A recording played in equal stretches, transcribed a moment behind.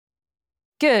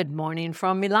Good morning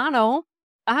from Milano.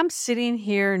 I'm sitting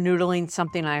here noodling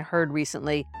something I heard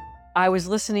recently. I was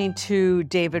listening to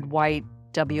David White,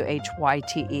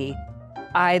 White.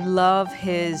 I love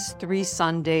his 3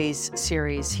 Sundays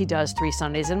series. He does 3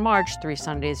 Sundays in March, 3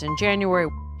 Sundays in January.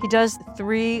 He does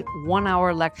 3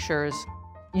 one-hour lectures,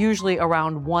 usually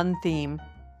around one theme.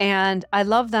 And I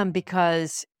love them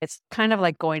because it's kind of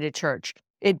like going to church.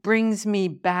 It brings me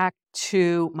back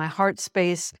to my heart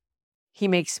space. He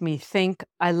makes me think.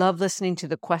 I love listening to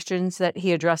the questions that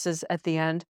he addresses at the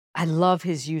end. I love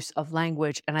his use of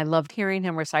language, and I loved hearing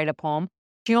him recite a poem.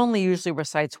 He only usually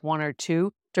recites 1 or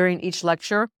 2 during each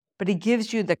lecture, but he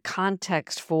gives you the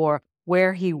context for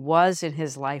where he was in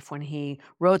his life when he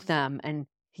wrote them, and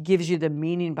he gives you the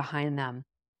meaning behind them.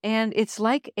 And it's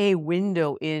like a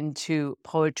window into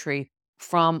poetry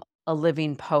from a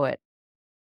living poet.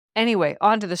 Anyway,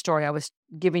 on to the story. I was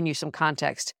giving you some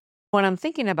context. What I'm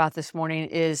thinking about this morning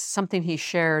is something he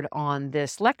shared on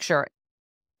this lecture.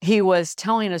 He was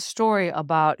telling a story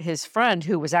about his friend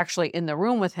who was actually in the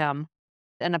room with him.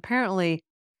 And apparently,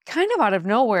 kind of out of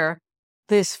nowhere,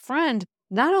 this friend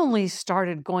not only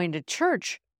started going to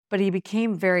church, but he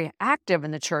became very active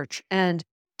in the church. And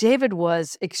David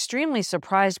was extremely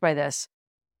surprised by this.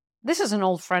 This is an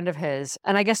old friend of his,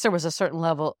 and I guess there was a certain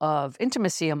level of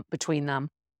intimacy between them.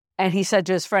 And he said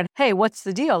to his friend, "Hey, what's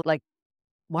the deal? Like,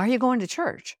 why are you going to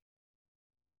church?"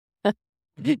 And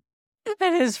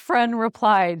his friend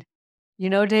replied, "You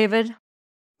know, David,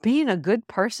 being a good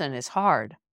person is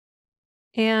hard."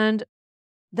 And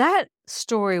that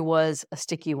story was a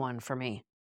sticky one for me.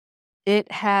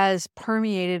 It has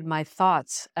permeated my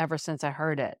thoughts ever since I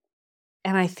heard it.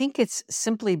 And I think it's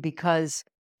simply because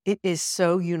it is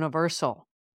so universal.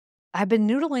 I've been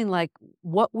noodling like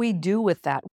what we do with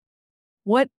that.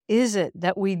 What is it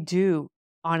that we do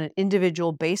on an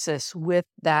individual basis with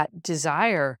that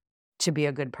desire to be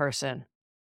a good person?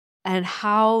 And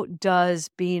how does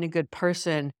being a good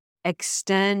person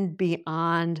extend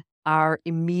beyond our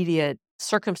immediate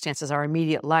circumstances, our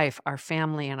immediate life, our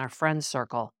family, and our friend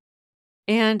circle?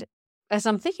 And as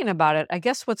I'm thinking about it, I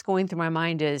guess what's going through my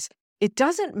mind is it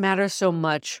doesn't matter so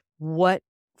much what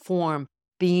form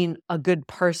being a good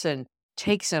person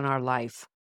takes in our life,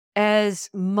 as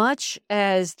much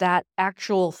as that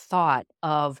actual thought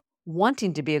of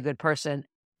wanting to be a good person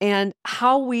and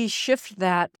how we shift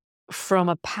that from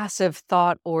a passive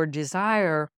thought or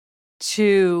desire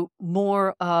to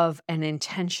more of an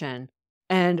intention.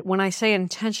 And when I say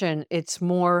intention, it's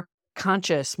more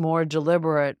conscious, more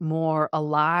deliberate, more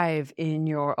alive in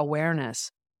your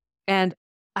awareness. And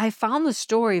I found the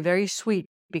story very sweet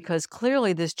because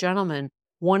clearly this gentleman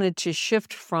wanted to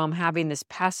shift from having this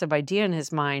passive idea in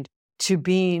his mind to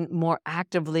being more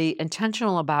actively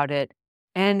intentional about it.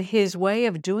 And his way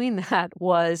of doing that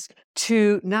was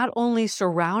to not only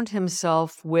surround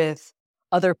himself with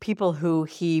other people who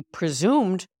he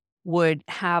presumed would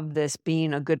have this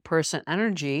being a good person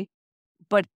energy,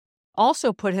 but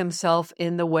also put himself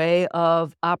in the way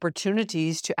of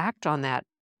opportunities to act on that.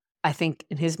 I think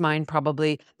in his mind,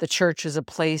 probably the church is a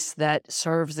place that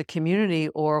serves the community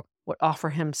or would offer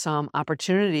him some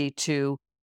opportunity to,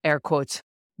 air quotes,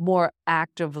 more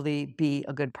actively be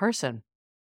a good person.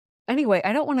 Anyway,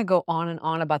 I don't want to go on and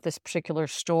on about this particular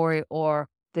story or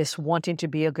this wanting to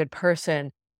be a good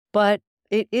person, but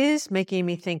it is making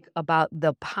me think about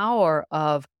the power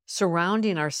of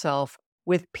surrounding ourselves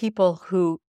with people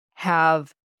who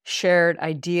have shared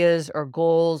ideas or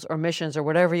goals or missions or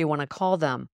whatever you want to call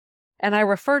them. And I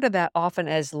refer to that often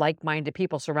as like-minded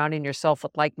people, surrounding yourself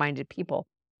with like-minded people.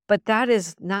 But that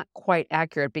is not quite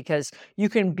accurate because you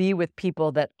can be with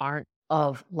people that aren't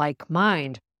of like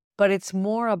mind, but it's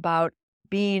more about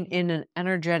being in an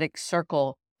energetic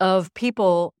circle of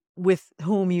people with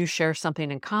whom you share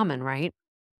something in common, right?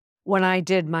 When I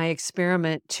did my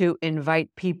experiment to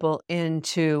invite people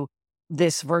into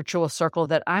this virtual circle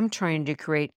that I'm trying to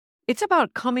create, it's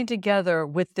about coming together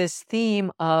with this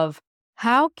theme of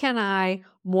how can I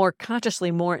more consciously,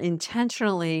 more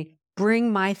intentionally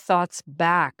bring my thoughts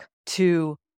back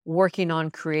to working on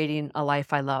creating a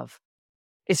life I love?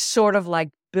 It's sort of like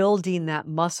building that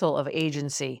muscle of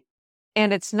agency.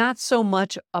 And it's not so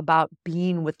much about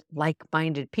being with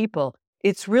like-minded people.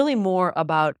 It's really more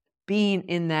about being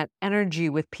in that energy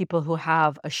with people who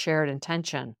have a shared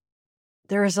intention.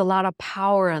 There is a lot of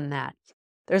power in that.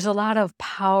 There's a lot of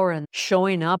power in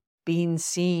showing up, being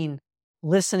seen,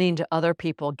 listening to other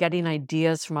people, getting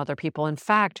ideas from other people. In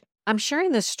fact, I'm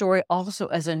sharing this story also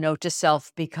as a note to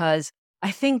self because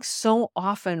I think so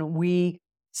often we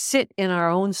sit in our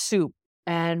own soup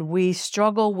and we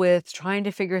struggle with trying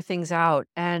to figure things out.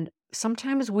 And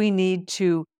sometimes we need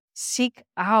to seek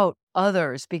out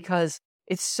others because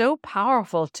it's so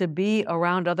powerful to be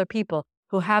around other people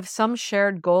who have some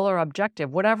shared goal or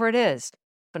objective, whatever it is.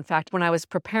 In fact, when I was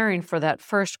preparing for that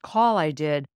first call I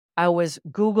did, I was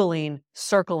Googling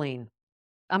circling.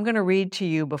 I'm going to read to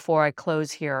you before I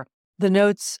close here the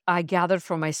notes I gathered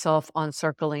for myself on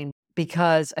circling,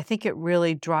 because I think it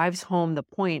really drives home the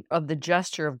point of the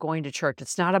gesture of going to church.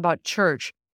 It's not about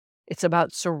church. It's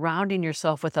about surrounding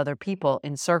yourself with other people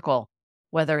in circle,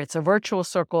 whether it's a virtual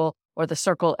circle or the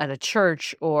circle at a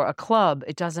church or a club,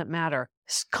 it doesn't matter.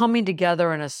 Coming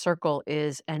together in a circle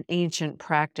is an ancient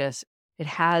practice. It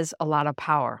has a lot of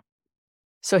power.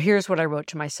 So here's what I wrote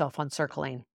to myself on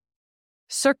circling.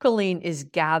 Circling is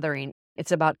gathering.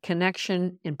 It's about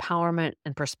connection, empowerment,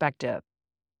 and perspective.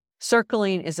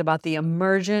 Circling is about the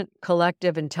emergent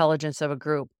collective intelligence of a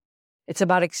group. It's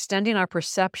about extending our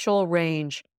perceptual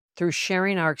range through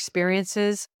sharing our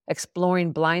experiences,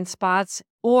 exploring blind spots,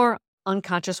 or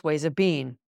unconscious ways of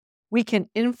being. We can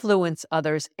influence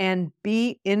others and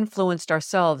be influenced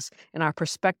ourselves in our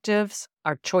perspectives,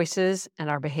 our choices, and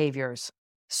our behaviors.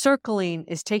 Circling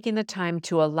is taking the time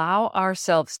to allow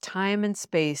ourselves time and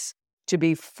space to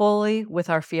be fully with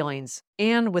our feelings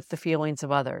and with the feelings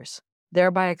of others,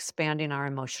 thereby expanding our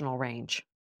emotional range.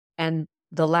 And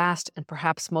the last and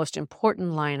perhaps most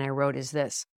important line I wrote is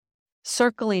this: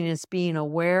 circling is being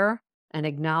aware and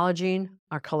acknowledging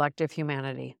our collective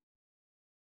humanity.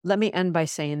 Let me end by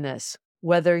saying this: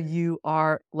 whether you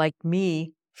are like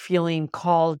me, feeling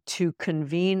called to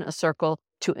convene a circle,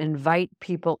 to invite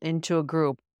people into a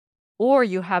group, or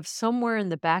you have somewhere in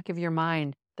the back of your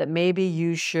mind that maybe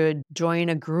you should join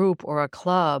a group or a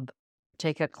club,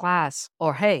 take a class,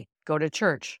 or hey, go to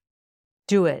church,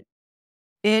 do it.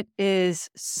 It is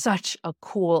such a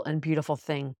cool and beautiful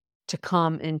thing to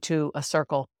come into a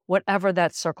circle, whatever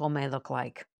that circle may look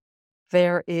like.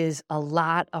 There is a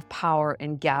lot of power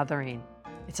in gathering.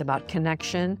 It's about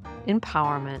connection,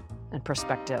 empowerment, and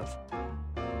perspective.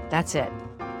 That's it.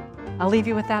 I'll leave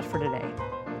you with that for today.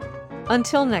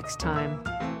 Until next time,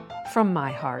 from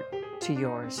my heart to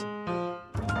yours.